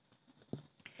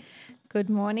Good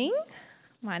morning.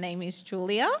 My name is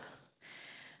Julia.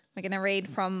 We're going to read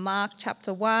from Mark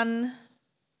chapter 1,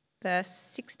 verse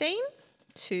 16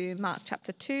 to Mark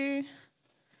chapter 2,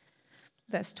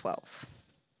 verse 12.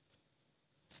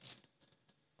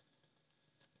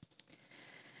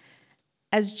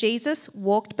 As Jesus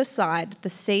walked beside the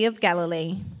Sea of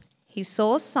Galilee, he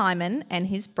saw Simon and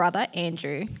his brother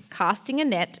Andrew casting a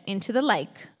net into the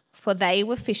lake, for they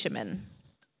were fishermen.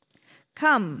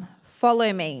 "Come,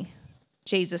 follow me,"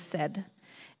 Jesus said,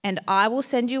 "and I will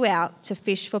send you out to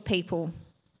fish for people."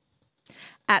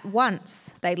 At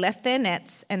once they left their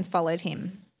nets and followed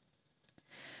him.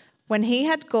 When he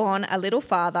had gone a little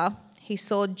farther, he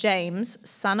saw James,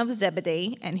 son of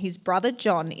Zebedee, and his brother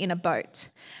John in a boat,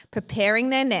 preparing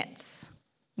their nets.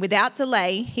 Without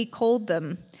delay, he called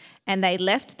them, and they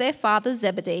left their father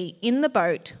Zebedee in the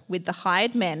boat with the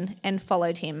hired men and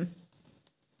followed him.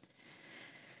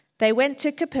 They went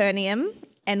to Capernaum,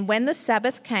 and when the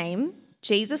Sabbath came,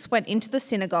 Jesus went into the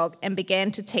synagogue and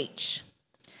began to teach.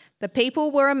 The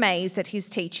people were amazed at his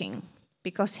teaching,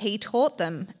 because he taught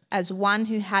them as one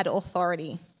who had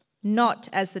authority, not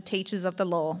as the teachers of the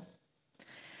law.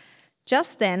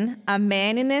 Just then, a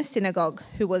man in their synagogue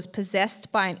who was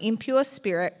possessed by an impure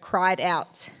spirit cried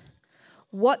out,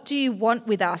 "What do you want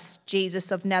with us, Jesus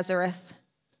of Nazareth?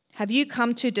 Have you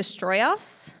come to destroy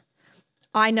us?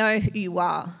 I know who you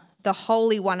are, the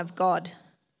Holy One of God."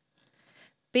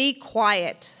 "Be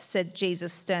quiet," said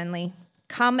Jesus sternly.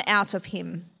 "Come out of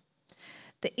him."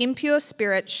 The impure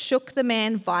spirit shook the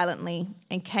man violently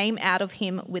and came out of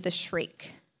him with a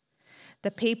shriek.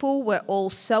 The people were all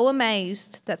so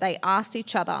amazed that they asked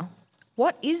each other,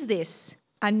 "What is this?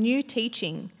 A new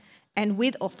teaching, and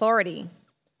with authority.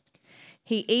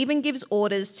 He even gives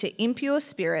orders to impure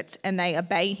spirits, and they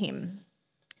obey him."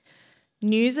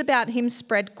 News about him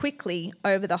spread quickly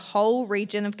over the whole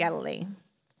region of Galilee.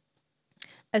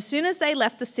 As soon as they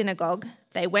left the synagogue,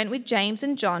 they went with James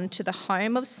and John to the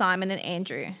home of Simon and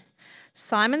Andrew.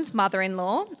 Simon's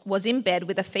mother-in-law was in bed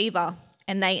with a fever,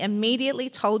 and they immediately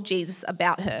told Jesus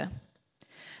about her.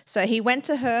 So he went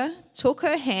to her, took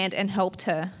her hand, and helped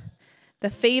her. The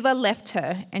fever left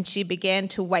her, and she began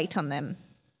to wait on them.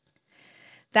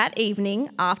 That evening,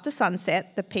 after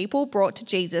sunset, the people brought to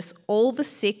Jesus all the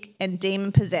sick and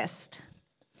demon-possessed.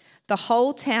 The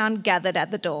whole town gathered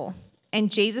at the door, and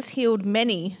Jesus healed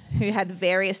many who had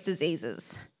various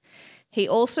diseases. He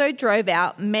also drove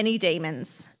out many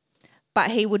demons,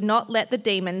 but he would not let the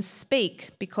demons speak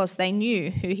because they knew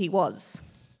who he was.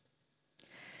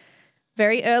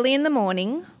 Very early in the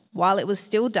morning, while it was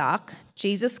still dark,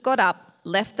 Jesus got up,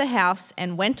 left the house,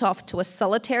 and went off to a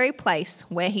solitary place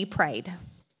where he prayed.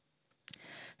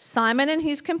 Simon and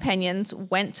his companions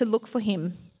went to look for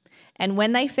him, and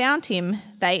when they found him,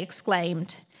 they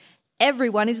exclaimed,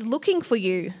 "Everyone is looking for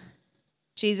you."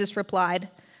 Jesus replied,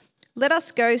 "Let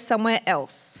us go somewhere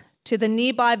else, to the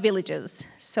nearby villages,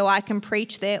 so I can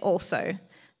preach there also.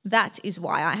 That is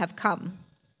why I have come."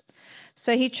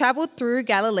 So he travelled through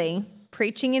Galilee,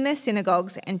 preaching in their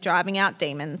synagogues and driving out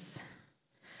demons.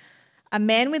 A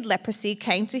man with leprosy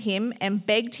came to him and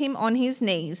begged him on his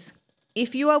knees,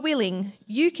 "If you are willing,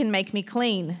 you can make me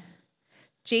clean."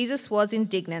 Jesus was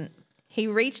indignant. He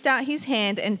reached out his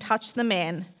hand and touched the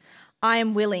man. "I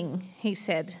am willing," he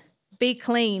said. "Be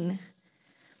clean."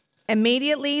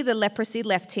 Immediately the leprosy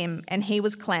left him, and he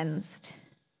was cleansed.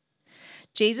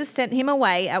 Jesus sent him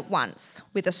away at once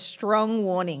with a strong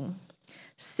warning.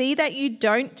 "See that you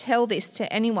don't tell this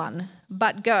to anyone,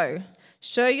 but go,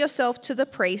 show yourself to the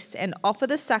priests and offer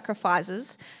the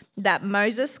sacrifices that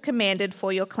Moses commanded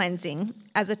for your cleansing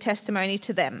as a testimony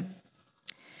to them."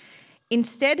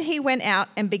 Instead, he went out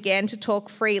and began to talk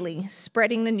freely,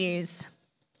 spreading the news.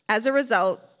 As a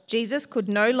result, Jesus could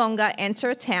no longer enter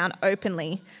a town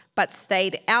openly, but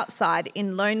stayed outside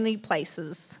in lonely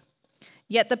places.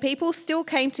 Yet the people still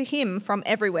came to him from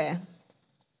everywhere.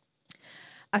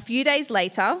 A few days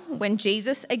later, when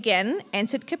Jesus again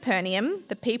entered Capernaum,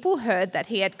 the people heard that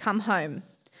he had come home.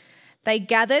 They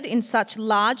gathered in such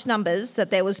large numbers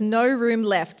that there was no room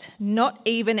left, not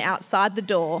even outside the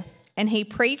door, and he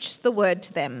preached the word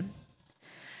to them.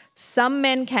 Some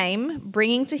men came,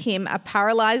 bringing to him a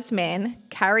paralyzed man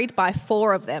carried by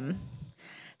 4 of them.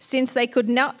 Since they could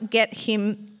not get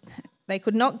him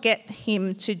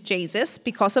to Jesus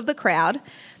because of the crowd,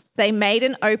 they made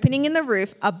an opening in the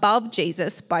roof above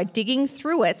Jesus by digging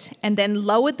through it and then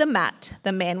lowered the mat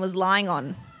the man was lying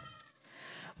on.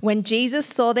 When Jesus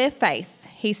saw their faith,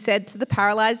 he said to the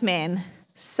paralyzed man,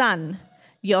 "Son,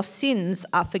 your sins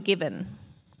are forgiven."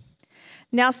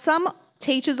 Now some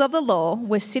teachers of the law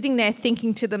were sitting there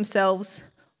thinking to themselves,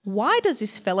 "Why does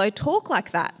this fellow talk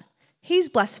like that? He's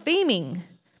blaspheming.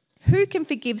 Who can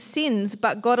forgive sins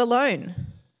but God alone?"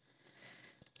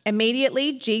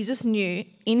 Immediately, Jesus knew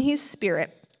in his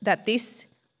spirit that this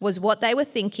was what they were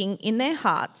thinking in their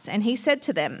hearts, and he said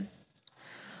to them,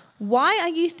 "Why are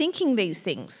you thinking these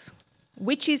things?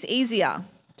 Which is easier,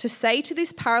 to say to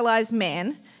this paralyzed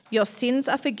man, 'Your sins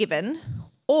are forgiven,'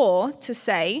 or to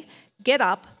say, 'Get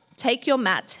up, take your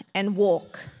mat and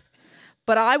walk'?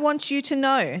 But I want you to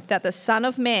know that the Son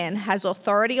of Man has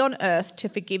authority on earth to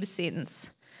forgive sins."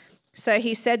 So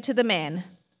he said to the man,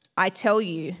 "I tell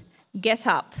you, get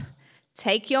up,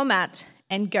 take your mat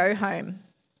and go home."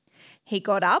 He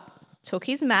got up, took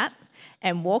his mat,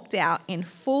 and walked out in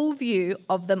full view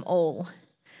of them all.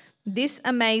 This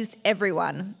amazed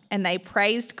everyone, and they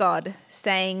praised God,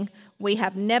 saying, "We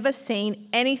have never seen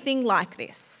anything like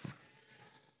this."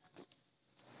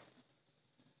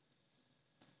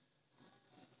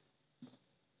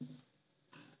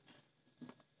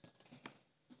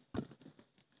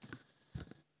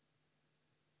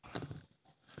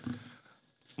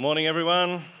 Morning,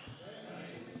 everyone.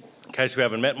 In case we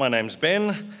haven't met, my name's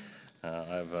Ben. I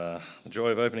have the joy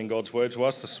of opening God's Word to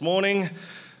us this morning.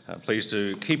 Please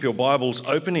do keep your Bibles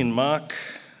open in Mark,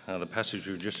 the passage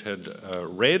we've just had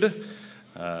read.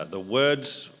 The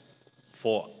words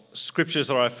for scriptures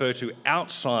that I refer to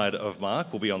outside of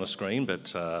Mark will be on the screen,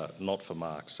 but not for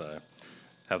Mark, so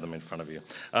have them in front of you.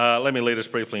 Let me lead us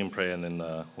briefly in prayer and then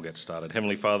we'll get started.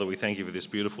 Heavenly Father, we thank you for this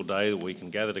beautiful day that we can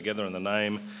gather together in the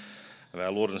name of our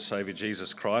Lord and Saviour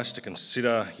Jesus Christ to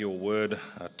consider your word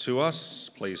to us.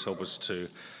 Please help us to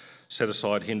set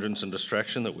aside hindrance and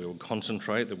distraction, that we will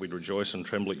concentrate, that we'd rejoice and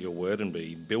tremble at your word and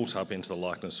be built up into the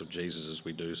likeness of Jesus as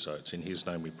we do so. It's in his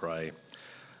name we pray.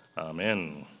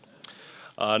 Amen.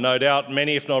 No doubt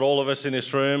many, if not all of us in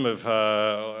this room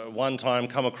have one time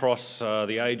come across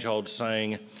the age-old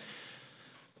saying,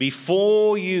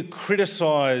 before you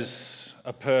criticise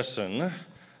a person,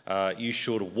 you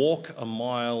should walk a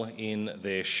mile in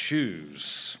their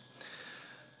shoes.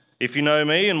 If you know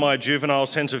me and my juvenile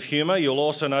sense of humour, you'll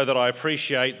also know that I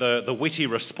appreciate the witty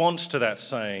response to that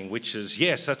saying, which is,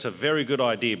 yes, that's a very good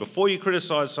idea. Before you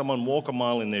criticise someone, walk a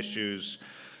mile in their shoes.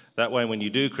 That way, when you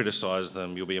do criticise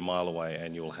them, you'll be a mile away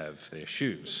and you'll have their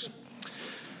shoes.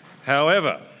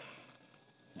 However,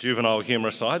 juvenile humour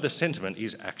aside, the sentiment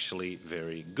is actually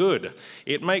very good.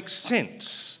 It makes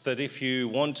sense that if you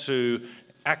want to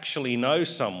actually know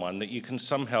someone, that you can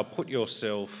somehow put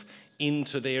yourself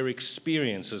into their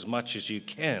experience as much as you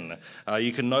can.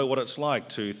 You can know what it's like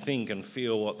to think and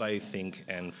feel what they think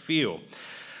and feel.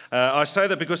 I say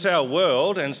that because our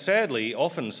world, and sadly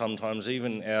often sometimes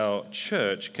even our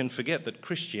church, can forget that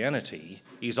Christianity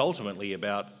is ultimately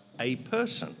about a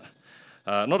person.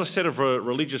 Not a set of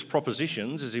religious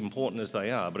propositions, as important as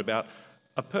they are, but about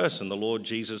a person, the Lord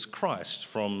Jesus Christ,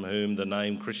 from whom the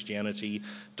name Christianity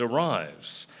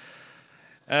derives.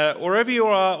 Wherever you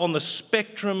are on the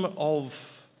spectrum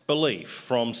of belief,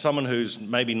 from someone who's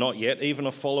maybe not yet even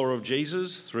a follower of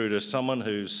Jesus through to someone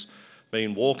who's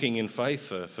been walking in faith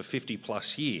for 50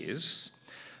 plus years,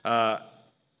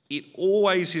 it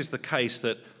always is the case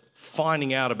that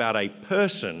finding out about a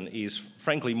person is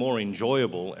frankly more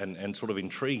enjoyable and sort of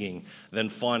intriguing than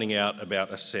finding out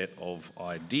about a set of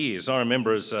ideas. I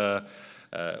remember as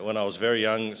when I was very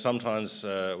young, sometimes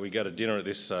we go to dinner at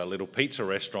this little pizza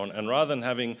restaurant, and rather than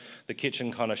having the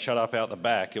kitchen kind of shut up out the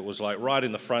back, it was like right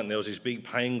in the front, there was this big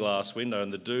pane glass window,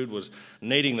 and the dude was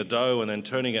kneading the dough and then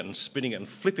turning it and spinning it and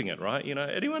flipping it, right? You know,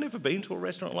 anyone ever been to a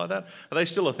restaurant like that? Are they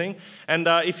still a thing? And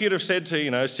if you'd have said to,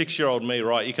 6-year-old me,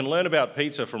 right, you can learn about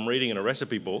pizza from reading in a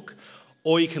recipe book,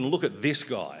 or you can look at this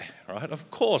guy, right? Of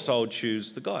course I would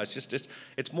choose the guy. It's just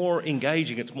it's more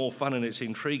engaging, it's more fun, and it's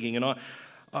intriguing. And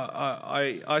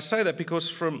I say that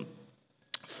because from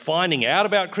finding out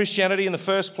about Christianity in the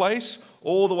first place,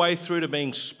 all the way through to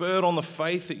being spurred on the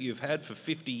faith that you've had for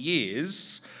 50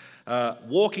 years,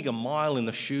 walking a mile in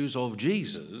the shoes of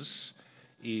Jesus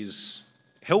is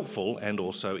helpful and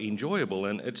also enjoyable.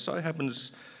 And it so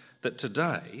happens that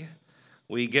today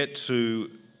we get to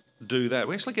do that.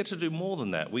 We actually get to do more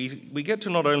than that. We get to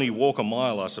not only walk a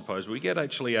mile, I suppose, we get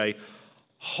actually a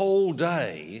whole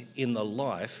day in the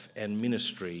life and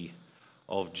ministry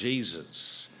of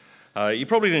Jesus. You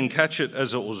probably didn't catch it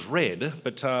as it was read,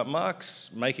 but Mark's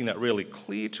making that really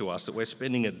clear to us that we're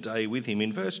spending a day with him.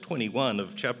 In verse 21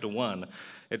 of chapter 1,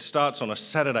 it starts on a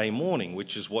Saturday morning,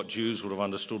 which is what Jews would have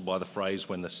understood by the phrase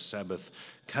when the Sabbath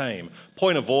came.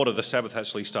 Point of order, the Sabbath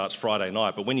actually starts Friday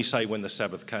night, but when you say when the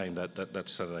Sabbath came,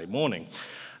 that's Saturday morning.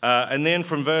 And then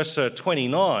from verse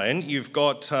 29, you've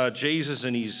got Jesus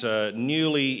and his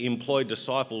newly employed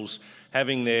disciples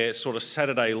having their sort of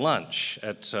Saturday lunch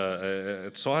at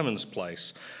Simon's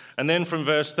place. And then from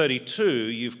verse 32,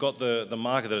 you've got the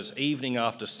marker that it's evening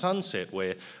after sunset,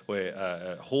 where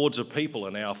hordes of people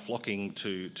are now flocking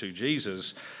to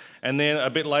Jesus. And then a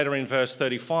bit later in verse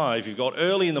 35, you've got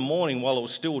early in the morning while it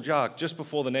was still dark, just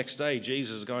before the next day,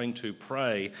 Jesus is going to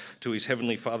pray to his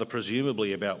heavenly Father,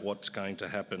 presumably about what's going to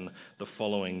happen the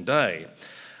following day.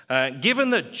 Given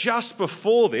that just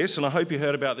before this, and I hope you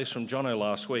heard about this from Jono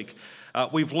last week,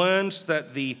 we've learned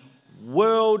that the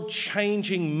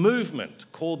world-changing movement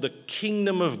called the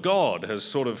Kingdom of God has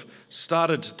sort of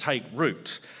started to take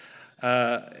root.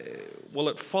 Well,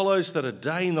 it follows that a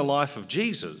day in the life of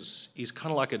Jesus is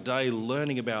kind of like a day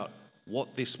learning about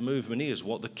what this movement is,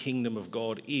 what the Kingdom of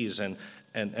God is, and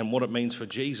what it means for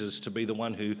Jesus to be the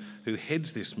one who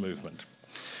heads this movement.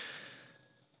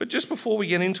 But just before we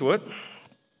get into it,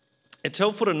 it's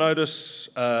helpful to notice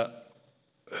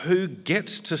who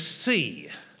gets to see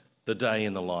the day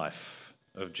in the life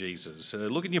of Jesus.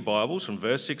 Look in your Bibles from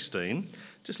verse 16,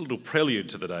 just a little prelude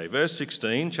to the day. Verse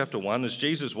 16, chapter 1, as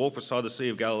Jesus walked beside the Sea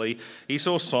of Galilee, he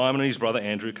saw Simon and his brother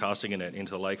Andrew casting a net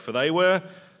into the lake, for they were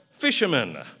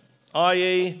fishermen,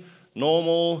 i.e.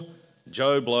 normal,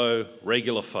 Joe Blow,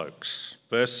 regular folks.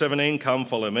 Verse 17, come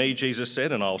follow me, Jesus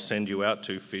said, and I'll send you out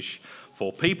to fish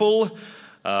for people.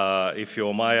 If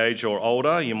you're my age or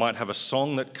older, you might have a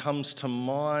song that comes to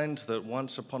mind that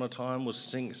once upon a time was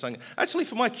sung. Actually,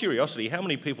 for my curiosity, how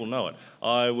many people know it?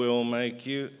 I will make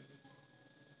you...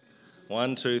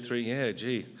 1, 2, 3, yeah,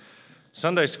 gee.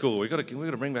 Sunday school, we've got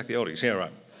to bring back the oldies. Yeah,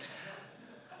 right.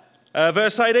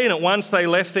 Verse 18, at once they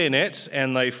left their nets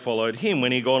and they followed him.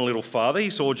 When he got a little farther, he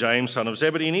saw James, son of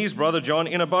Zebedee, and his brother John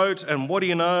in a boat, and what do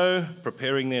you know?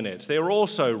 Preparing their nets. They're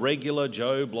also regular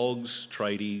Joe Bloggs,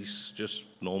 tradies, just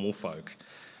normal folk.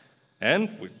 And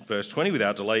verse 20,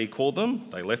 without delay he called them.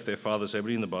 They left their father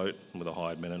Zebedee in the boat with the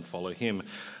hired men and followed him.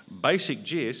 Basic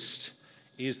gist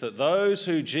is that those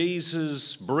who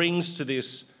Jesus brings to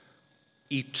this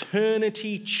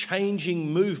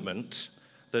eternity-changing movement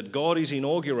that God is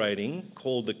inaugurating,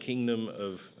 called the Kingdom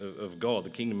of God, the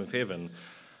Kingdom of Heaven,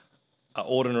 are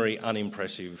ordinary,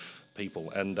 unimpressive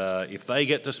people. And if they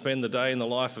get to spend the day in the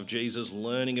life of Jesus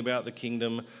learning about the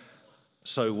kingdom,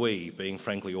 so we, being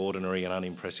frankly ordinary and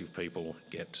unimpressive people,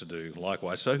 get to do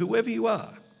likewise. So whoever you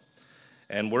are,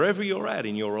 and wherever you're at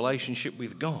in your relationship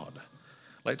with God,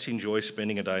 let's enjoy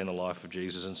spending a day in the life of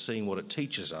Jesus and seeing what it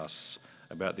teaches us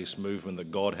about this movement that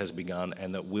God has begun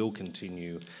and that will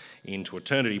continue into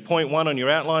eternity. Point 1 on your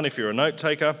outline, if you're a note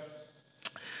taker.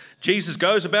 Jesus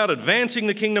goes about advancing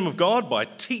the kingdom of God by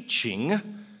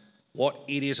teaching what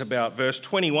it is about. Verse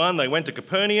 21, they went to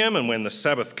Capernaum, and when the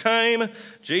Sabbath came,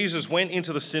 Jesus went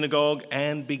into the synagogue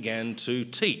and began to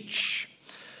teach.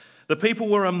 The people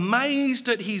were amazed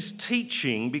at his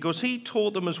teaching because he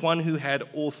taught them as one who had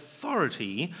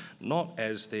authority, not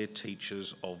as their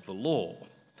teachers of the law.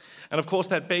 And of course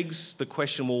that begs the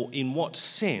question, well, in what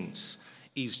sense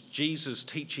is Jesus'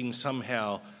 teaching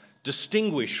somehow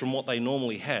distinguished from what they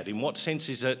normally had? In what sense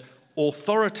is it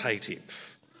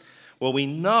authoritative? Well, we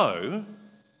know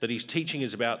that his teaching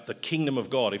is about the kingdom of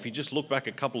God. If you just look back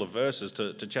a couple of verses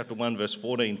to chapter 1, verse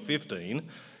 14, 15,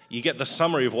 you get the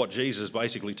summary of what Jesus is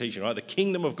basically teaching, right? The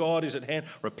kingdom of God is at hand.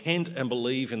 Repent and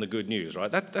believe in the good news,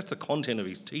 right? That's the content of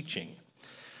his teaching.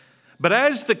 But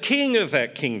as the king of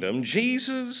that kingdom,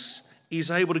 Jesus is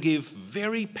able to give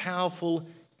very powerful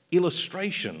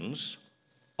illustrations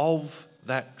of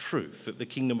that truth, that the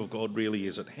kingdom of God really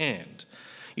is at hand.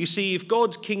 You see, if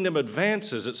God's kingdom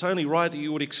advances, it's only right that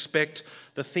you would expect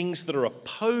the things that are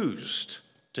opposed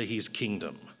to his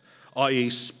kingdom, i.e.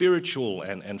 spiritual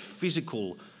and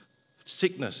physical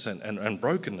sickness and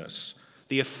brokenness,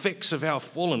 the effects of our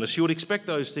fallenness, you would expect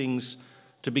those things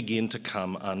to begin to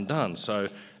come undone. So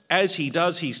as he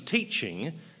does his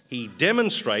teaching, he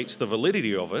demonstrates the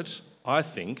validity of it, I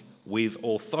think, with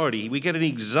authority. We get an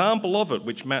example of it,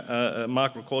 which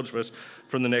Mark records for us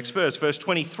from the next verse. Verse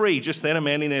 23, just then a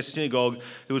man in their synagogue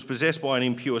who was possessed by an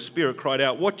impure spirit cried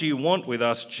out, "What do you want with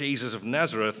us, Jesus of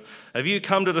Nazareth? Have you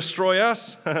come to destroy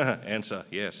us?" Answer,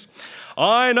 yes.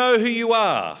 "I know who you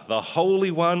are, the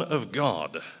Holy One of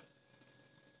God."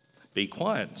 "Be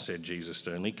quiet," said Jesus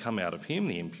sternly. "Come out of him."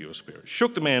 The impure spirit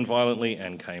shook the man violently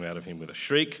and came out of him with a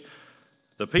shriek.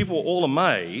 The people were all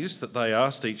amazed that they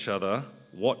asked each other,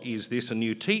 "What is this, a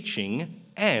new teaching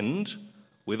and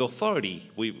with authority?"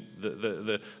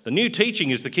 The new teaching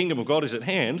is the kingdom of God is at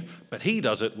hand, but he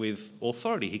does it with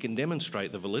authority. He can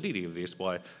demonstrate the validity of this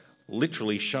by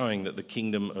literally showing that the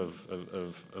kingdom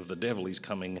of the devil is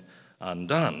coming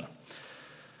undone.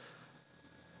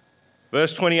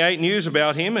 Verse 28, news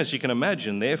about him, as you can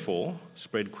imagine, therefore,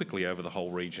 spread quickly over the whole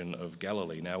region of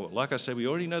Galilee. Now, like I said, we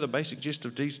already know the basic gist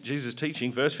of Jesus'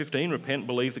 teaching. Verse 15, repent,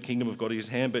 believe the kingdom of God is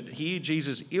at hand. But here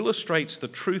Jesus illustrates the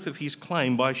truth of his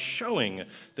claim by showing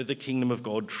that the kingdom of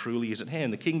God truly is at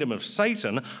hand. The kingdom of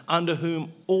Satan, under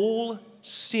whom all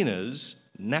sinners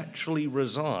naturally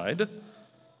reside,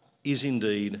 is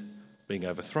indeed being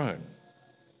overthrown.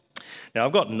 Now,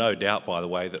 I've got no doubt, by the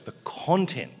way, that the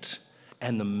content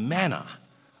and the manner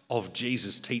of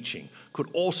Jesus' teaching could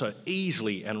also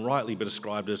easily and rightly be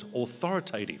described as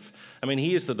authoritative. I mean,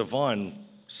 he is the divine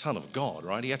Son of God,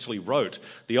 right? He actually wrote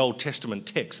the Old Testament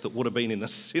text that would have been in the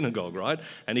synagogue, right?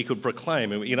 And he could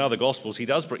proclaim, in other Gospels,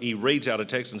 he reads out a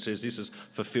text and says, this is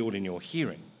fulfilled in your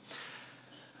hearing.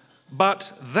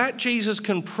 But that Jesus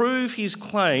can prove his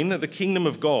claim that the kingdom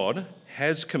of God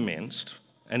has commenced,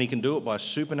 and he can do it by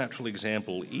supernatural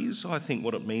example, is, I think,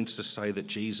 what it means to say that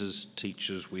Jesus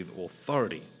teaches with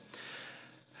authority.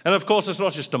 And of course, it's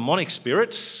not just demonic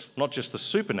spirits, not just the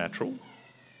supernatural,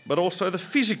 but also the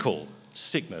physical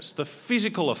sickness, the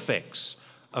physical effects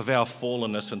of our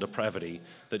fallenness and depravity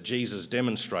that Jesus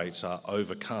demonstrates are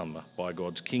overcome by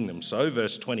God's kingdom. So,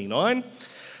 verse 29,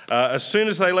 as soon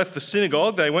as they left the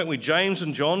synagogue, they went with James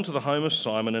and John to the home of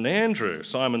Simon and Andrew.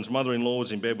 Simon's mother-in-law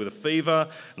was in bed with a fever,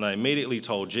 and they immediately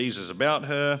told Jesus about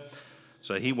her.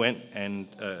 So he went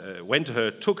to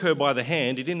her, took her by the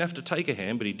hand. He didn't have to take her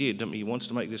hand, but he did. He wants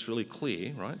to make this really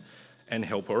clear, right? And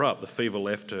help her up. The fever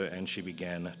left her, and she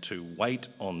began to wait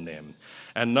on them.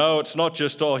 And no, it's not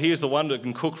just, here's the one that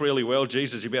can cook really well,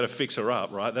 Jesus, you better fix her up,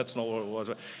 right? That's not what it was.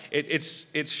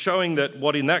 It's showing that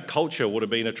what in that culture would have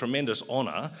been a tremendous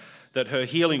honour, that her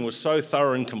healing was so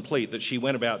thorough and complete that she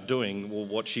went about doing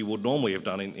what she would normally have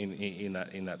done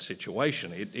in that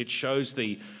situation. It shows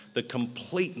the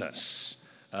completeness,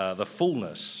 the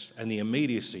fullness, and the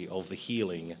immediacy of the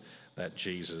healing that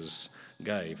Jesus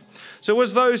gave. So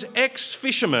as those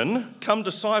ex-fishermen come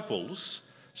disciples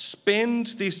spend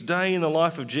this day in the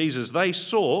life of Jesus, they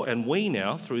saw, and we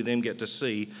now through them get to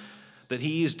see, that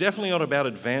he is definitely not about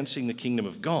advancing the kingdom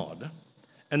of God,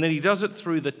 and that he does it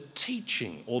through the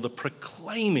teaching or the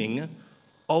proclaiming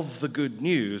of the good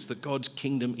news that God's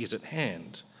kingdom is at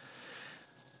hand.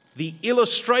 The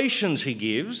illustrations he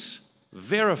gives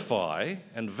verify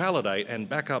and validate and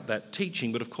back up that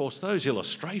teaching, but of course those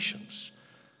illustrations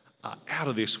are out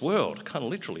of this world, kind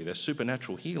of literally, they're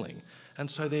supernatural healing.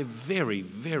 And so they're very,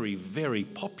 very, very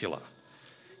popular.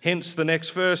 Hence the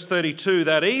next verse, 32,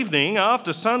 that evening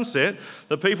after sunset,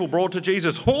 the people brought to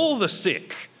Jesus all the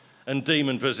sick and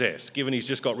demon-possessed, given he's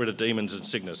just got rid of demons and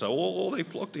sickness. So all they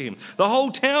flocked to him. The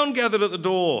whole town gathered at the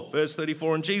door, verse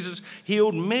 34, and Jesus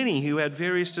healed many who had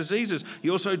various diseases. He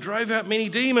also drove out many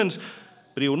demons,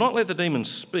 but he will not let the demons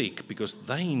speak because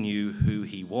they knew who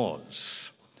he was.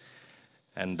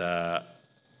 And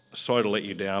sorry to let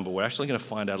you down, but we're actually going to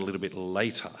find out a little bit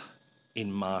later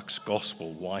in Mark's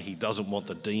gospel why he doesn't want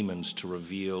the demons to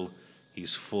reveal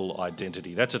his full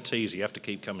identity. That's a teaser. You have to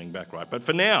keep coming back, right? But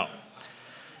for now,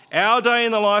 our day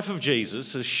in the life of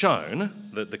Jesus has shown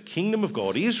that the kingdom of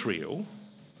God is real,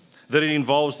 that it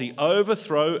involves the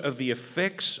overthrow of the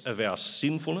effects of our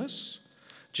sinfulness.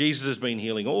 Jesus has been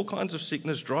healing all kinds of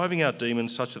sickness, driving out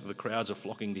demons such that the crowds are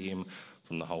flocking to him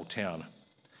from the whole town.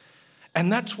 And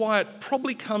that's why it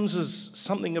probably comes as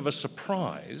something of a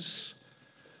surprise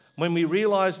when we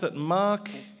realise that Mark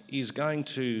is going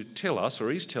to tell us, or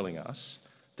is telling us,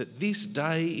 that this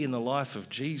day in the life of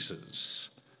Jesus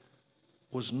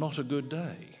was not a good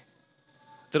day.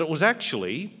 That it was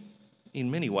actually,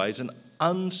 in many ways, an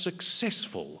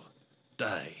unsuccessful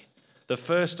day. The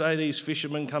first day these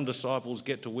fishermen come disciples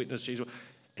get to witness Jesus,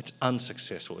 it's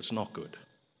unsuccessful, it's not good.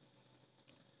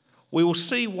 We will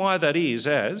see why that is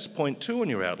as, point 2 on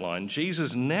your outline,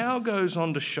 Jesus now goes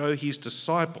on to show his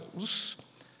disciples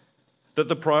that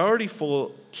the priority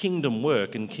for kingdom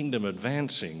work and kingdom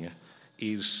advancing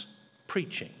is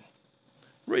preaching.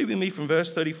 Read with me from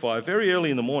verse 35. Very early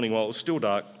in the morning, while it was still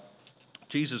dark,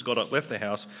 Jesus got up, left the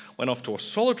house, went off to a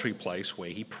solitary place where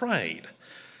he prayed.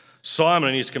 Simon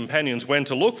and his companions went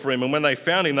to look for him, and when they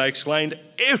found him, they exclaimed,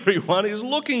 "Everyone is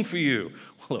looking for you."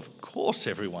 Well, of course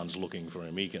everyone's looking for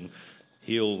him. He can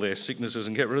heal their sicknesses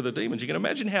and get rid of the demons. You can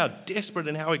imagine how desperate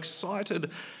and how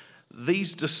excited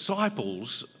these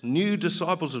disciples, new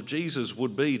disciples of Jesus,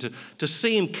 would be to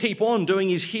see him keep on doing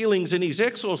his healings and his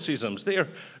exorcisms. They're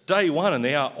day one and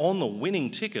they are on the winning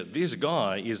ticket. This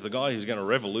guy is the guy who's going to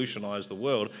revolutionise the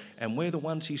world, and we're the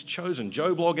ones he's chosen.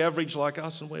 Joe Blogg average like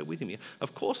us, and we're with him.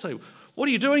 Of course they, what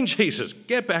are you doing, Jesus?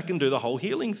 Get back and do the whole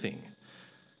healing thing.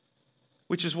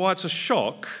 Which is why it's a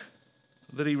shock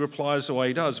that he replies the way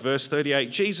he does. Verse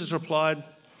 38, Jesus replied,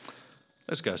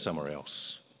 let's go somewhere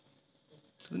else,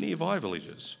 to the nearby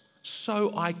villages,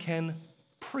 so I can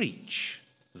preach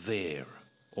there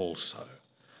also.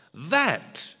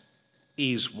 That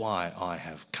is why I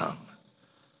have come.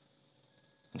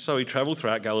 And so he travelled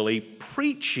throughout Galilee,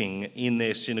 preaching in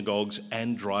their synagogues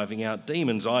and driving out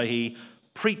demons, i.e.,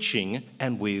 preaching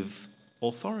and with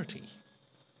authority.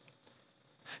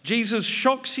 Jesus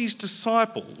shocks his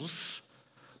disciples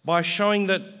by showing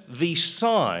that the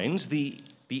signs, the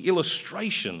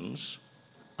illustrations,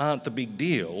 aren't the big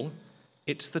deal.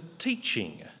 It's the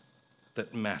teaching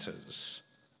that matters,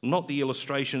 not the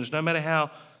illustrations, no matter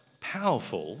how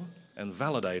powerful and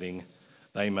validating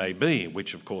they may be,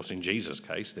 which, of course, in Jesus'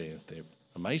 case, they're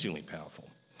amazingly powerful.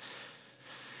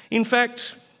 In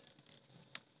fact,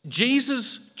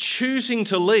 Jesus choosing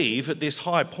to leave at this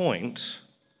high point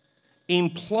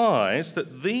implies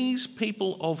that these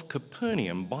people of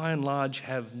Capernaum, by and large,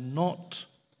 have not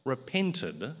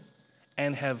repented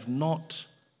and have not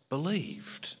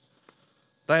believed.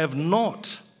 They have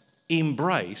not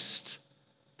embraced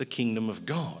the kingdom of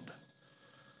God.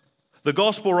 The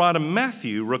gospel writer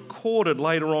Matthew recorded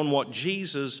later on what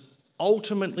Jesus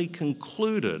ultimately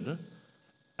concluded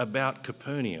about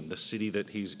Capernaum, the city that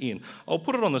he's in. I'll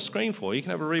put it on the screen for you. You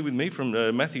can have a read with me from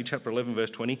Matthew chapter 11, verse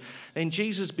 20. And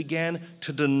Jesus began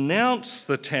to denounce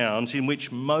the towns in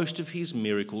which most of his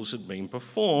miracles had been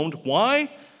performed. Why?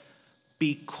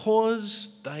 Because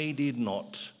they did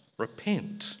not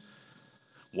repent.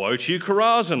 Woe to you,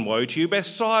 Chorazin, woe to you,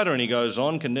 Bethsaida. And he goes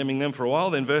on, condemning them for a while.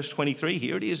 Then verse 23,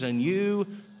 here it is, and you,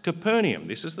 Capernaum.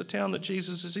 This is the town that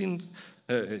Jesus is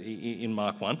in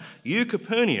Mark 1. You,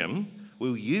 Capernaum,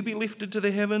 will you be lifted to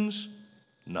the heavens?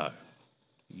 No,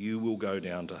 you will go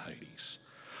down to Hades.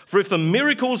 For if the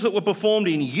miracles that were performed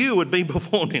in you had been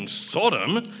performed in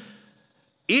Sodom,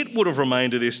 it would have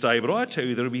remained to this day. But I tell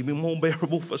you that it will be more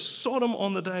bearable for Sodom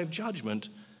on the day of judgment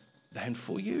than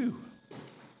for you.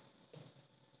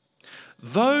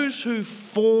 Those who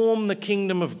form the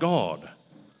kingdom of God,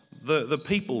 the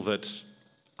people that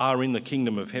are in the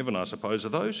kingdom of heaven, I suppose, are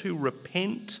those who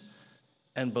repent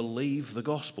and believe the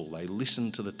gospel. They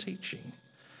listen to the teaching.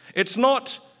 It's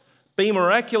not be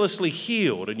miraculously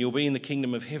healed and you'll be in the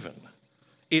kingdom of heaven.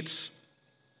 It's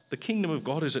the kingdom of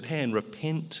God is at hand.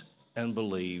 Repent and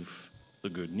believe the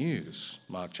good news.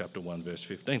 Mark chapter 1, verse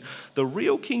 15. The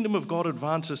real kingdom of God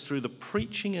advances through the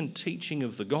preaching and teaching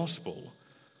of the gospel,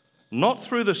 not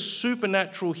through the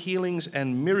supernatural healings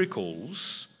and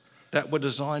miracles that were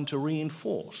designed to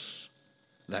reinforce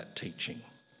that teaching.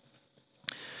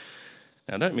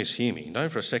 Now, don't mishear me. Don't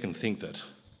for a second think that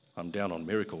I'm down on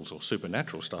miracles or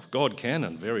supernatural stuff. God can,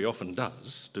 and very often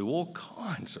does, do all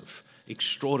kinds of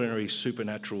extraordinary,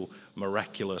 supernatural,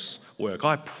 miraculous work.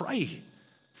 I pray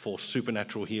for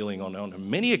supernatural healing on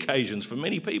many occasions for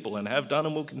many people, and have done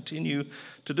and will continue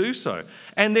to do so.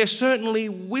 And there certainly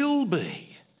will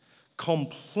be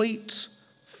complete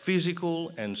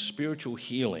physical and spiritual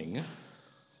healing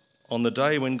on the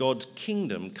day when God's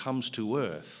kingdom comes to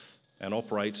earth and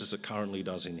operates as it currently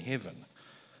does in heaven.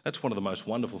 That's one of the most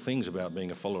wonderful things about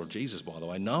being a follower of Jesus, by the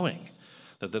way, knowing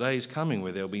that the day is coming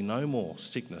where there'll be no more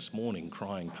sickness, mourning,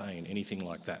 crying, pain, anything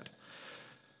like that.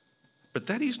 But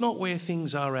that is not where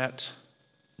things are at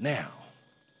now.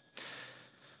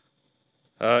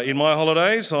 In my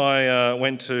holidays, I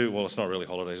went to, well, it's not really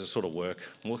holidays, it's sort of work.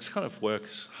 Well, it's kind of work,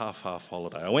 half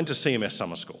holiday. I went to CMS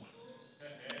Summer School,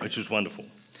 which was wonderful.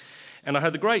 And I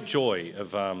had the great joy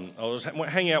of, I was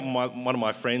hanging out with one of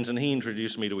my friends, and he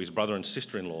introduced me to his brother and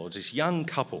sister-in-law. It's this young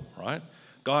couple, right?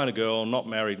 Guy and a girl, not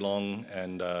married long,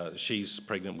 and she's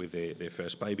pregnant with their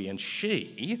first baby. And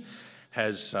she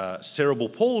has cerebral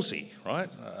palsy, right?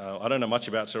 I don't know much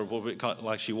about cerebral palsy, but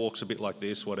like she walks a bit like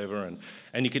this, whatever.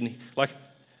 And you can, like,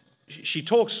 she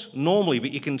talks normally,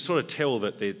 but you can sort of tell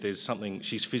that there's something,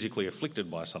 she's physically afflicted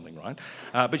by something, right?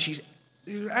 But she's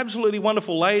an absolutely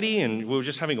wonderful lady, and we were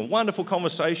just having a wonderful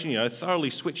conversation, you know, thoroughly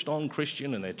switched on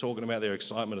Christian, and they're talking about their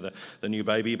excitement of the new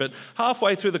baby. But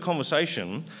halfway through the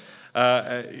conversation,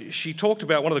 she talked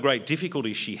about one of the great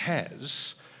difficulties she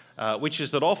has, which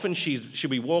is that often she'll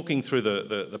be walking through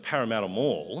the Parramatta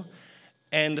Mall,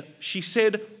 and she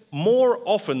said more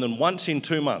often than once in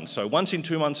 2 months, so once in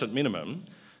 2 months at minimum,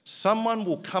 someone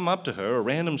will come up to her, a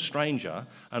random stranger,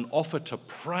 and offer to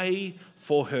pray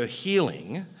for her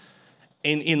healing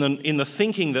in the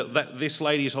thinking that this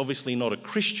lady is obviously not a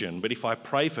Christian, but if I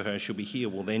pray for her, she'll be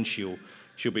healed, well, then she'll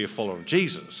be a follower of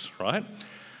Jesus, right?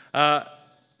 The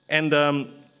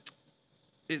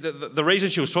reason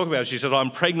she was talking about it, she said,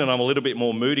 I'm pregnant, I'm a little bit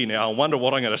more moody now. I wonder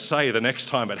what I'm going to say the next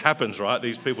time it happens, right?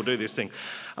 These people do this thing.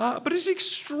 But it's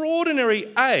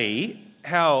extraordinary,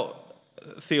 how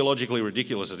theologically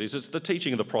ridiculous it is, it's the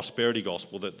teaching of the prosperity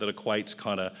gospel that equates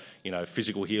kind of,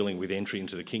 physical healing with entry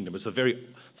into the kingdom. It's the very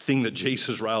thing that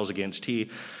Jesus rails against here.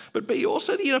 But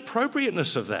also the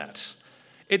inappropriateness of that.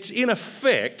 It's in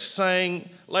effect saying,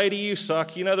 lady, you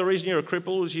suck. The reason you're a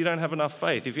cripple is you don't have enough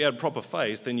faith. If you had proper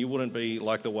faith, then you wouldn't be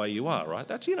like the way you are, right?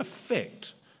 That's in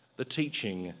effect the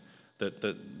teaching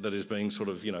that is being sort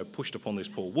of, pushed upon this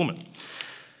poor woman.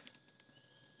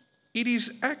 It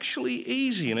is actually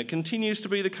easy, and it continues to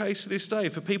be the case to this day,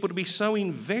 for people to be so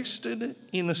invested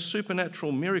in the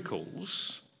supernatural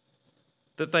miracles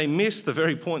that they miss the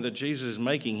very point that Jesus is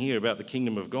making here about the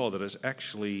kingdom of God, that it's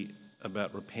actually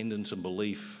about repentance and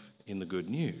belief in the good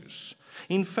news.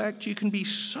 In fact, you can be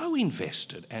so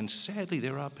invested, and sadly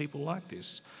there are people like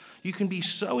this, you can be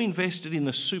so invested in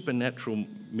the supernatural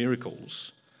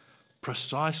miracles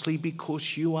precisely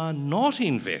because you are not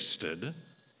invested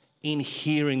in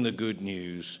hearing the good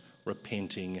news,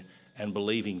 repenting and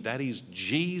believing. That is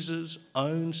Jesus'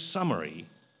 own summary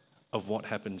of what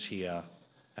happens here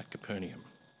at Capernaum.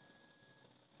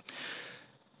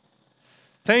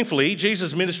 Thankfully,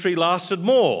 Jesus' ministry lasted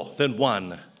more than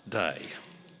one day,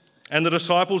 and the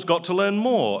disciples got to learn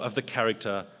more of the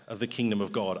character of the kingdom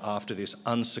of God after this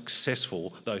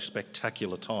unsuccessful, though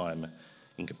spectacular time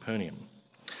in Capernaum.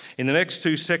 In the next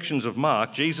two sections of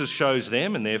Mark, Jesus shows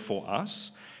them, and therefore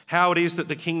us, how it is that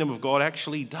the kingdom of God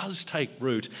actually does take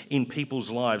root in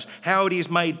people's lives, how it is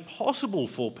made possible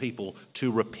for people to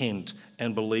repent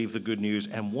and believe the good news,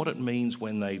 and what it means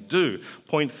when they do.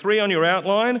 Point 3 on your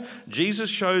outline, Jesus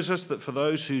shows us that for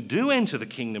those who do enter the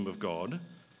kingdom of God,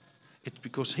 it's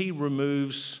because he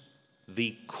removes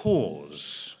the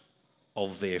cause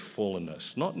of their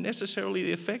fallenness. Not necessarily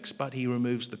the effects, but he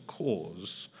removes the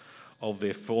cause of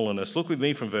their fallenness. Look with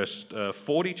me from verse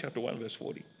 40, chapter 1, verse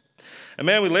 40. A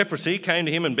man with leprosy came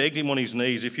to him and begged him on his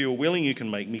knees, "If you are willing, you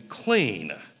can make me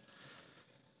clean."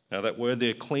 Now that word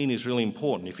there, clean, is really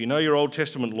important. If you know your Old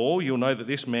Testament law, you'll know that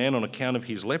this man, on account of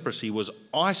his leprosy, was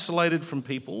isolated from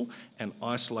people and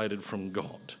isolated from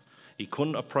God. He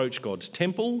couldn't approach God's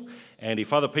temple, and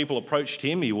if other people approached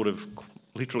him, he would have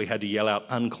literally had to yell out,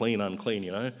 "Unclean,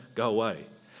 unclean," go away.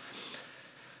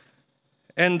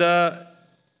 And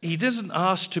he doesn't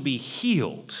ask to be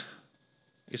healed.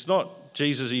 It's not,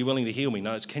 "Jesus, are you willing to heal me?"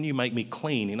 No, it's, "Can you make me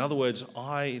clean?" In other words,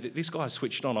 this guy's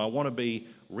switched on. I want to be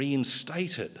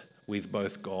reinstated with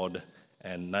both God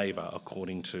and neighbour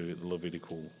according to the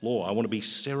Levitical law. I want to be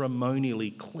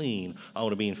ceremonially clean. I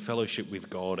want to be in fellowship with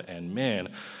God and man.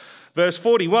 Verse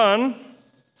 41,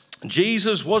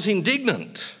 Jesus was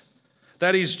indignant.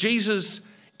 That is, Jesus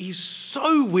is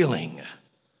so willing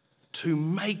to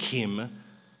make him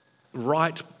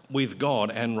right with God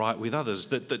and right with others,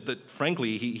 that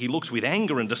frankly, he looks with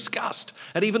anger and disgust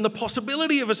at even the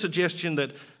possibility of a suggestion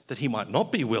that he might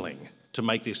not be willing to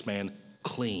make this man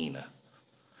clean.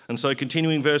 And so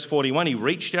continuing verse 41, he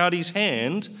reached out his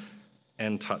hand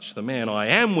and touched the man. "I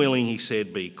am willing," he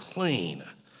said, "be clean."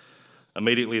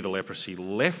 Immediately the leprosy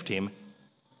left him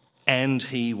and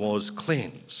he was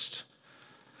cleansed.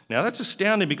 Now that's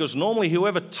astounding, because normally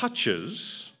whoever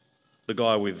touches the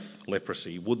guy with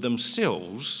leprosy would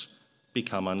themselves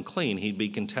become unclean. He'd be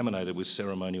contaminated with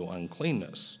ceremonial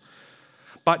uncleanness.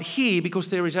 But here, because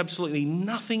there is absolutely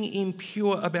nothing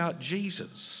impure about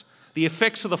Jesus, the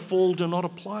effects of the fall do not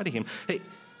apply to him.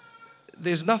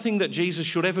 There's nothing that Jesus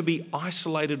should ever be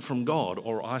isolated from God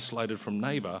or isolated from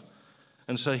neighbour,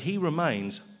 and so he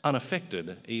remains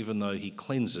unaffected even though he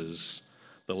cleanses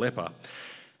the leper.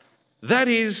 That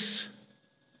is,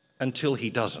 until he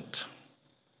doesn't.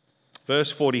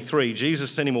 Verse 43, Jesus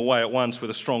sent him away at once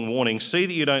with a strong warning. "See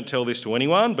that you don't tell this to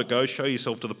anyone, but go show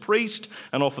yourself to the priest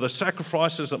and offer the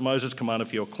sacrifices that Moses commanded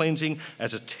for your cleansing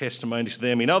as a testimony to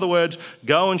them." In other words,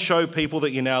 go and show people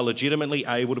that you're now legitimately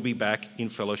able to be back in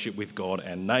fellowship with God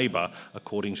and neighbour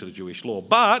according to the Jewish law.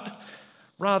 But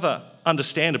rather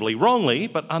understandably, wrongly,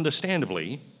 but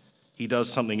understandably, he does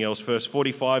something else. Verse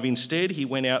 45, instead, he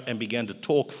went out and began to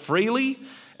talk freely.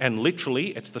 And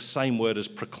literally, it's the same word as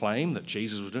proclaim that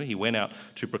Jesus was doing. He went out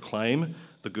to proclaim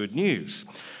the good news.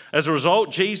 As a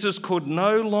result, Jesus could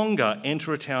no longer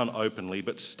enter a town openly,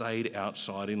 but stayed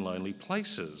outside in lonely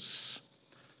places.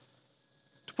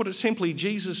 To put it simply,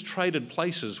 Jesus traded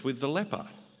places with the leper.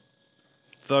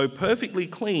 Though perfectly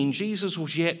clean, Jesus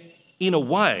was yet, in a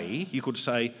way, you could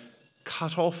say,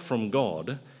 cut off from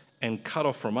God and cut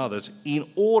off from others in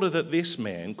order that this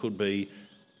man could be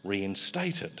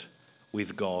reinstated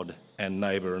with God and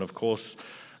neighbour. And of course,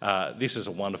 this is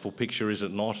a wonderful picture, is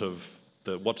it not, of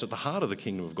what's at the heart of the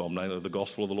kingdom of God, namely the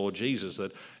gospel of the Lord Jesus,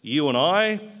 that you and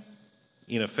I,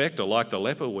 in effect, are like the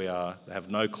leper. We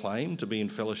have no claim to be in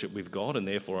fellowship with God and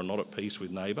therefore are not at peace with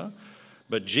neighbour.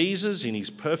 But Jesus, in his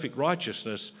perfect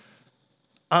righteousness,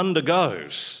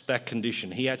 undergoes that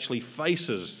condition. He actually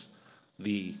faces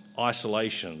the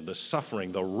isolation, the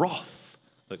suffering, the wrath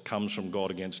that comes from God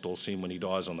against all sin when he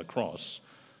dies on the cross,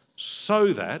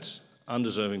 so that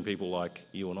undeserving people like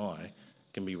you and I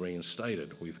can be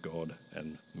reinstated with God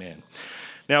and man.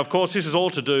 Now, of course, this is all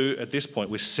to do at this point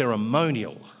with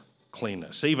ceremonial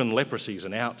cleanness. Even leprosy is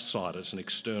an outsider, it's an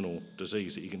external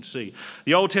disease that you can see.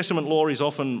 The Old Testament law is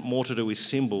often more to do with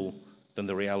symbol than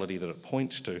the reality that it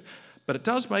points to. But it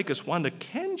does make us wonder,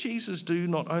 can Jesus do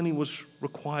not only was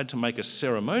required to make us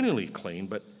ceremonially clean,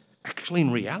 but actually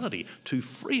in reality to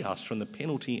free us from the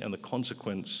penalty and the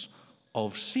consequence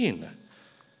of sin?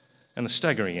 And the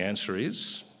staggering answer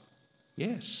is,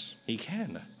 yes, he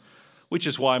can. Which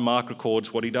is why Mark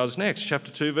records what he does next.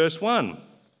 Chapter 2, verse 1.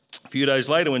 A few days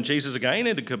later, when Jesus again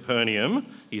entered Capernaum,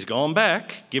 he's gone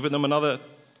back, given them another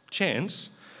chance,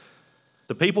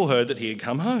 the people heard that he had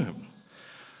come home.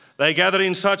 They gathered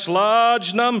in such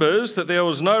large numbers that there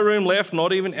was no room left,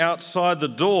 not even outside the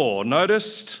door.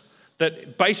 Noticed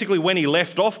that basically when he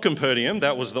left off Capernaum,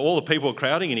 that was all the people were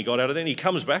crowding and he got out of there and he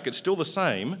comes back, it's still the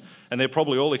same, and they're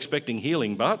probably all expecting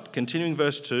healing. But, continuing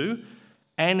verse 2,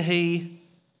 and he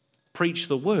preached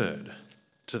the word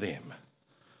to them.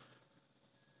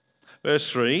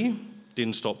 Verse 3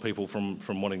 didn't stop people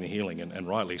from wanting the healing, and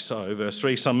rightly so. Verse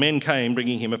 3, some men came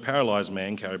bringing him a paralysed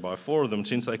man carried by four of them.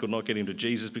 Since they could not get him to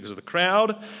Jesus because of the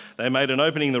crowd, they made an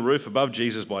opening in the roof above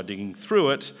Jesus by digging through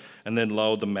it and then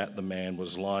lowered the mat the man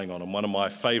was lying on. And one of my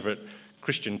favourite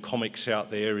Christian comics out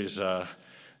there is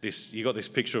you got this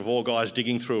picture of all guys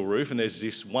digging through a roof, and there's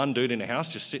this one dude in a house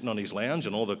just sitting on his lounge,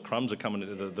 and all the crumbs are coming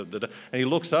into and he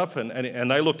looks up,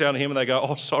 and they look down at him and they go,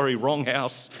 oh, sorry, wrong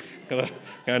house. Gotta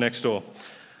go next door.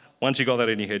 Once you got that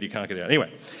in your head, you can't get it out.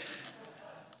 Anyway,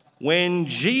 when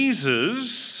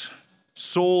Jesus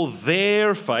saw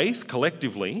their faith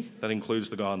collectively, that includes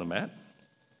the guy on the mat,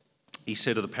 he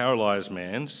said to the paralysed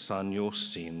man, son, your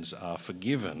sins are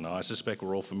forgiven. Now, I suspect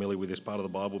we're all familiar with this part of the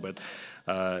Bible, but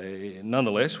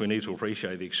nonetheless, we need to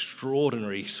appreciate the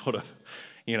extraordinary sort of,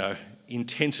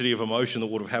 intensity of emotion that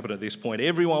would have happened at this point.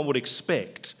 Everyone would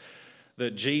expect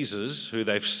that Jesus, who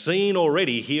they've seen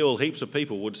already heal heaps of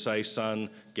people, would say, son,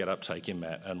 get up, take your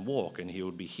mat and walk, and he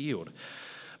would be healed.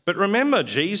 But remember,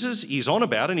 Jesus is on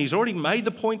about, and he's already made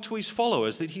the point to his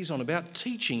followers, that he's on about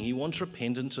teaching. He wants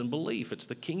repentance and belief. It's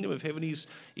the kingdom of heaven.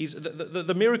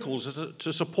 The miracles are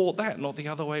to support that, not the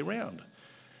other way around.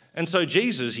 And so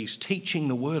Jesus, he's teaching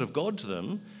the word of God to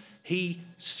them. He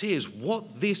says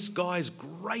what this guy's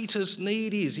greatest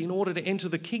need is in order to enter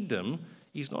the kingdom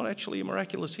is not actually a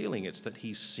miraculous healing. It's that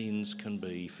his sins can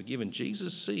be forgiven.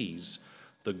 Jesus sees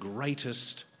the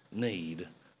greatest need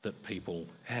that people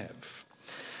have.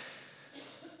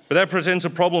 But that presents a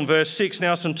problem. Verse 6,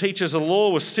 now some teachers of the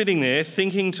law were sitting there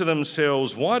thinking to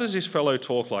themselves, why does this fellow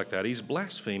talk like that? He's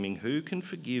blaspheming. Who can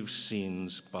forgive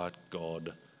sins but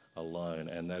God alone?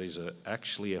 And that is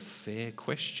actually a fair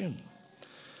question.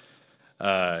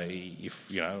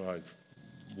 If I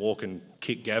walk and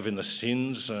kick Gav in the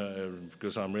sins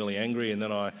because I'm really angry, and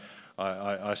then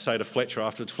I say to Fletcher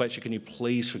afterwards, Fletcher, can you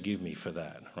please forgive me for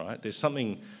that, right? There's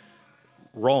something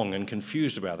wrong and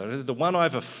confused about that. The one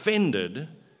I've offended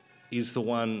is the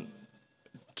one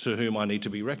to whom I need to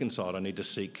be reconciled. I need to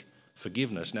seek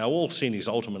forgiveness. Now, all sin is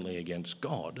ultimately against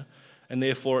God, and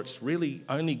therefore it's really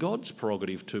only God's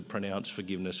prerogative to pronounce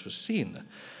forgiveness for sin.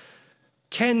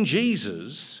 Can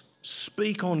Jesus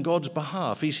speak on God's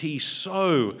behalf? Is he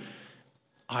so,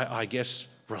 I guess,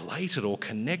 related or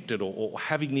connected or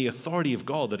having the authority of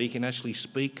God that he can actually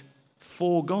speak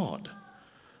for God?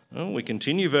 Well, we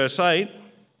continue, verse 8.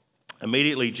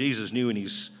 Immediately Jesus knew in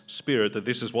his spirit that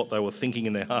this is what they were thinking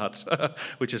in their hearts,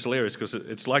 which is hilarious because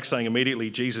it's like saying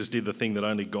immediately Jesus did the thing that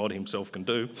only God himself can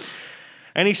do.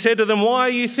 And he said to them, why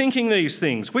are you thinking these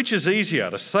things? Which is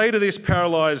easier, to say to this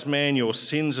paralysed man, your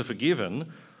sins are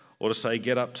forgiven, or to say,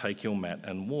 get up, take your mat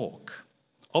and walk?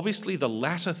 Obviously, the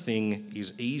latter thing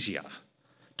is easier.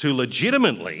 To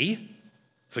legitimately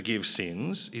forgive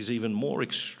sins is even more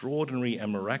extraordinary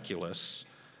and miraculous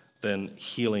than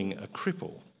healing a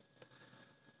cripple.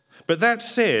 But that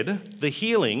said, the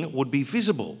healing would be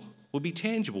visible, would be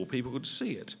tangible, people could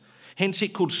see it. Hence,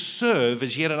 it could serve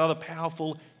as yet another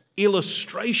powerful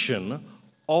illustration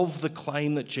of the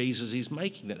claim that Jesus is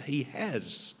making, that he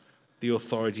has the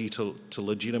authority to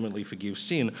legitimately forgive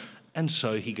sin, and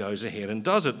so he goes ahead and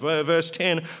does it. Verse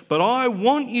 10, but I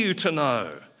want you to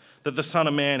know that the Son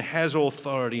of Man has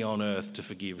authority on earth to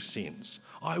forgive sins.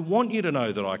 I want you to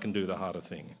know that I can do the harder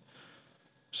thing.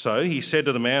 So he said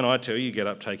to the man, I tell you, get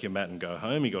up, take your mat and go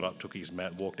home. He got up, took his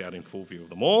mat, walked out in full view of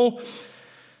them all.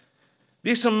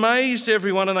 This amazed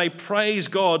everyone, and they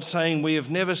praised God, saying, we have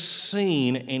never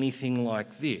seen anything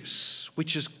like this,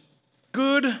 which is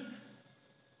good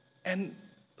and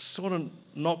sort of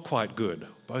not quite good,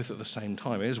 both at the same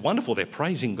time. It's wonderful. They're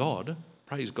praising God.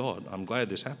 Praise God. I'm glad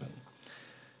this happened.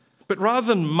 But rather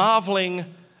than marveling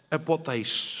at what they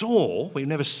saw, we've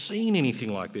never seen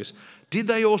anything like this, did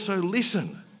they also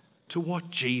listen to what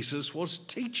Jesus was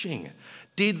teaching?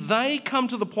 Did they come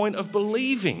to the point of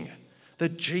believing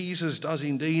that Jesus does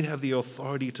indeed have the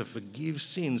authority to forgive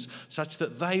sins, such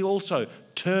that they also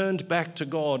turned back to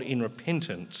God in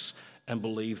repentance and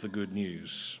believed the good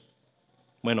news?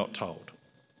 We're not told.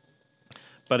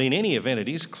 But in any event, it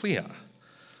is clear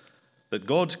that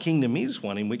God's kingdom is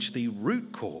one in which the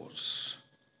root cause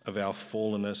of our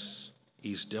fallenness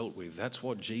is dealt with. That's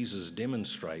what Jesus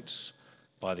demonstrates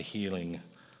by the healing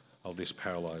of this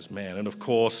paralysed man. And of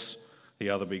course, the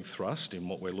other big thrust in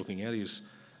what we're looking at is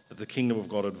that the kingdom of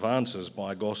God advances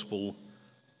by gospel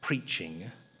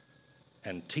preaching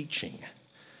and teaching.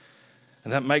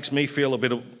 And that makes me feel a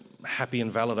bit happy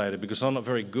and validated, because I'm not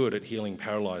very good at healing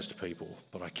paralysed people,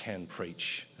 but I can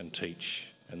preach and teach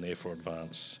and therefore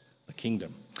advance the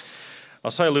kingdom. I'll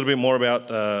say a little bit more about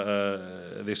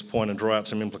this point and draw out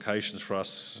some implications for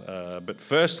us. But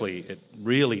firstly, it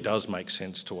really does make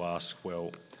sense to ask,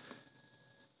 well,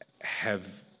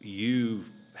 have you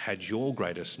had your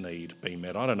greatest need been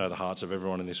met? I don't know the hearts of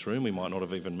everyone in this room. We might not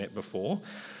have even met before.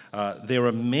 There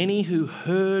are many who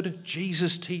heard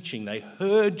Jesus' teaching. They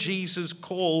heard Jesus'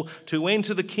 call to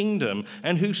enter the kingdom,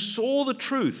 and who saw the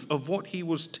truth of what he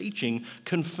was teaching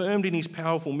confirmed in his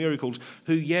powerful miracles,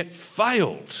 who yet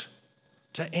failed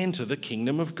to enter the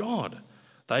kingdom of God.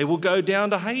 They will go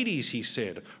down to Hades, he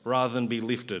said, rather than be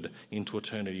lifted into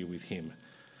eternity with him.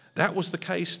 That was the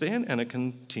case then, and it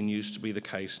continues to be the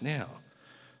case now.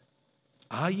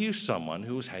 Are you someone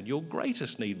who has had your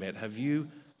greatest need met? Have you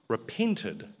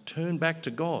repented, turned back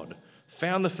to God,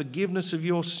 found the forgiveness of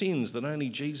your sins that only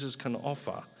Jesus can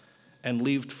offer, and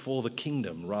lived for the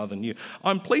kingdom rather than you?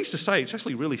 I'm pleased to say it's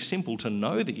actually really simple to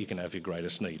know that you can have your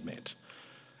greatest need met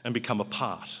and become a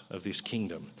part of this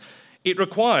kingdom. It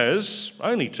requires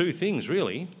only two things,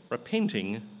 really: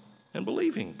 repenting and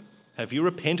believing. Have you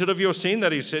repented of your sin?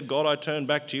 That is, said, God, I turn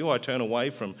back to you. I turn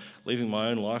away from living my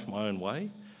own life, my own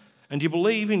way. And you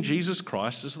believe in Jesus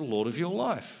Christ as the Lord of your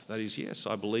life. That is, yes,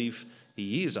 I believe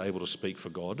he is able to speak for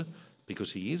God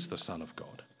because he is the Son of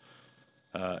God.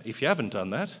 If you haven't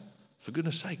done that, for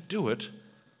goodness sake, do it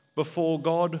before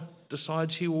God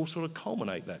decides he will sort of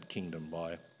culminate that kingdom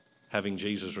by having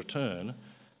Jesus return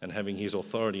and having his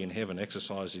authority in heaven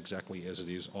exercised exactly as it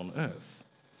is on earth.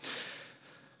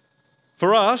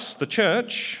 For us, the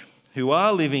church, who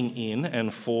are living in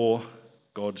and for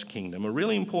God's kingdom, a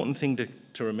really important thing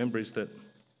to remember is that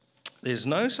there's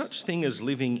no such thing as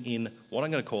living in what I'm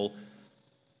going to call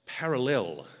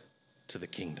parallel to the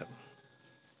kingdom.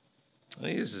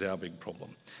 This is our big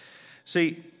problem.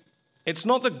 See, it's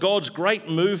not that God's great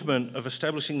movement of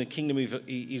establishing the kingdom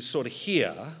is sort of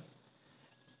here,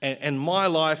 and my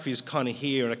life is kind of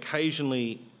here, and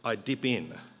occasionally I dip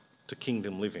in to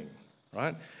kingdom living,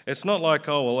 right? It's not like,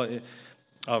 oh,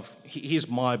 well, here's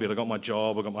my bit. I got my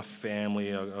job, I got my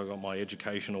family, I got my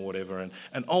education or whatever,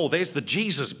 and oh, there's the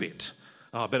Jesus bit.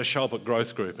 Oh, I better show up at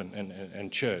growth group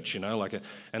and church,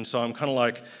 and so I'm kind of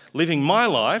like living my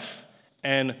life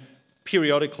and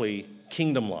periodically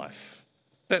kingdom life.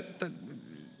 That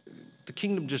the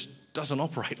kingdom just doesn't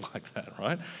operate like that,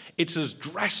 right? It's as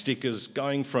drastic as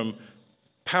going from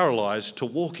paralysed to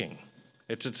walking.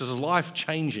 It's as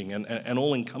life-changing and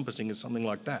all-encompassing as something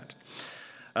like that.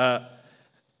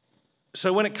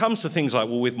 So when it comes to things like,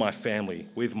 well, with my family,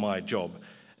 with my job,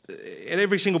 at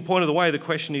every single point of the way, the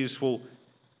question is, well,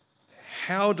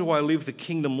 how do I live the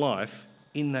kingdom life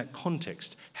in that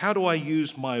context? How do I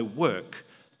use my work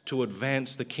to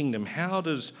advance the kingdom? How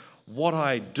does what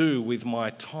I do with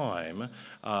my time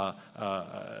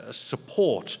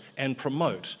support and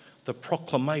promote the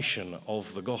proclamation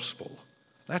of the gospel?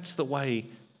 That's the way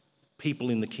people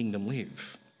in the kingdom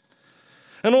live.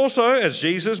 And also, as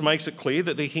Jesus makes it clear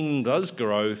that the kingdom does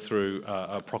grow through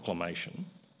a proclamation,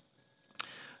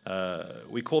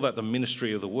 we call that the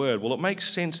ministry of the word. Well, it makes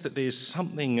sense that there's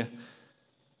something,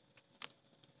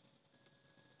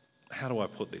 how do I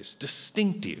put this,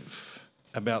 distinctive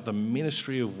about the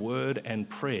ministry of word and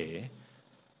prayer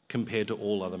compared to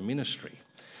all other ministry.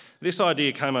 This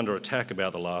idea came under attack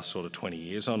about the last sort of 20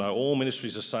 years. I know all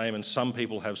ministries are the same, and some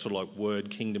people have sort of like word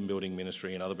kingdom building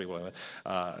ministry and other people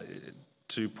have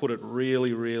to put it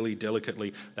really, really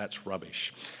delicately, that's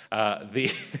rubbish.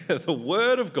 The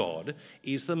Word of God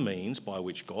is the means by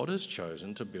which God has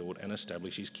chosen to build and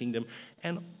establish his kingdom,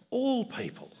 and all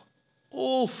people,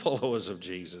 all followers of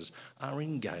Jesus are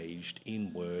engaged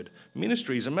in word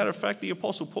ministry. As a matter of fact, the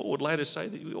Apostle Paul would later say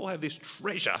that we all have this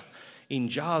treasure in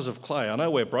jars of clay. I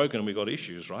know we're broken and we've got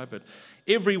issues, right? But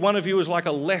every one of you is like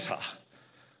a letter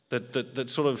that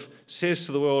sort of says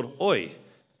to the world, oi,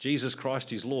 Jesus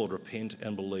Christ is Lord, repent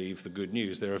and believe the good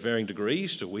news. There are varying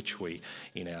degrees to which we,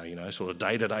 in our sort of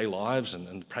day-to-day lives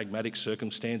and pragmatic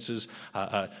circumstances,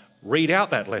 read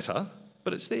out that letter,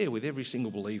 but it's there with every single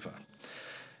believer.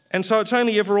 And so it's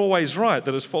only ever always right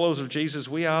that as followers of Jesus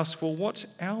we ask, well, what's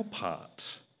our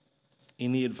part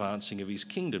in the advancing of his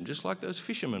kingdom? Just like those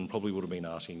fishermen probably would have been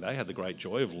asking. They had the great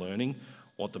joy of learning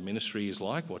what the ministry is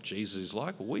like, what Jesus is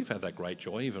like. Well, we've had that great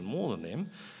joy even more than them.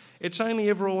 It's only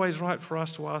ever always right for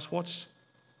us to ask, what's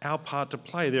our part to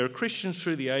play? There are Christians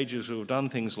through the ages who have done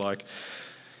things like,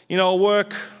 I'll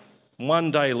work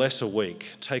one day less a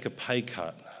week, take a pay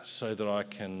cut so that I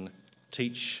can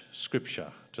teach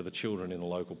scripture to the children in the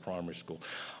local primary school.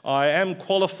 I am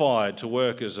qualified to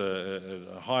work as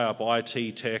a high-up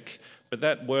IT tech, but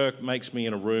that work makes me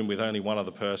in a room with only one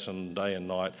other person day and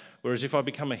night, whereas if I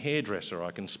become a hairdresser,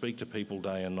 I can speak to people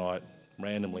day and night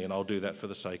randomly, and I'll do that for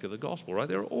the sake of the gospel, right?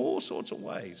 There are all sorts of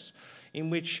ways in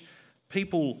which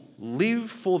people live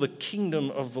for the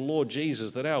kingdom of the Lord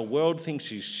Jesus that our world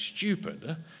thinks is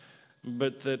stupid,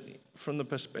 but that from the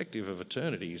perspective of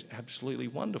eternity is absolutely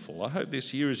wonderful. I hope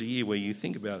this year is a year where you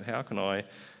think about how can I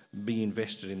be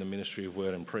invested in the ministry of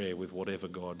word and prayer with whatever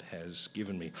God has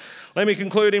given me. Let me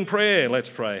conclude in prayer. Let's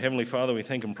pray. Heavenly Father, we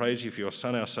thank and praise you for your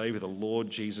Son, our Saviour, the Lord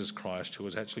Jesus Christ, who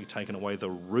has actually taken away the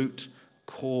root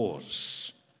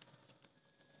cause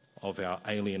of our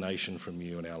alienation from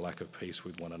you and our lack of peace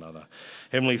with one another.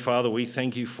 Heavenly Father, we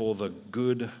thank you for the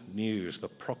good news, the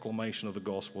proclamation of the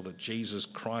gospel that Jesus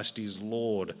Christ is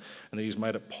Lord and that he's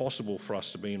made it possible for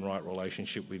us to be in right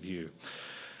relationship with you.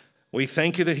 We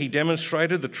thank you that he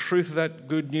demonstrated the truth of that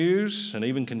good news and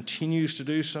even continues to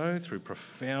do so through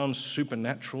profound,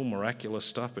 supernatural, miraculous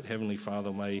stuff. But Heavenly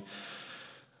Father, may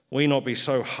we not be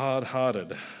so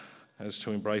hard-hearted as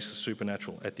to embrace the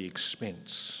supernatural at the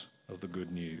expense of the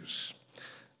good news.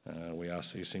 We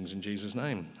ask these things in Jesus'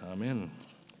 name. Amen.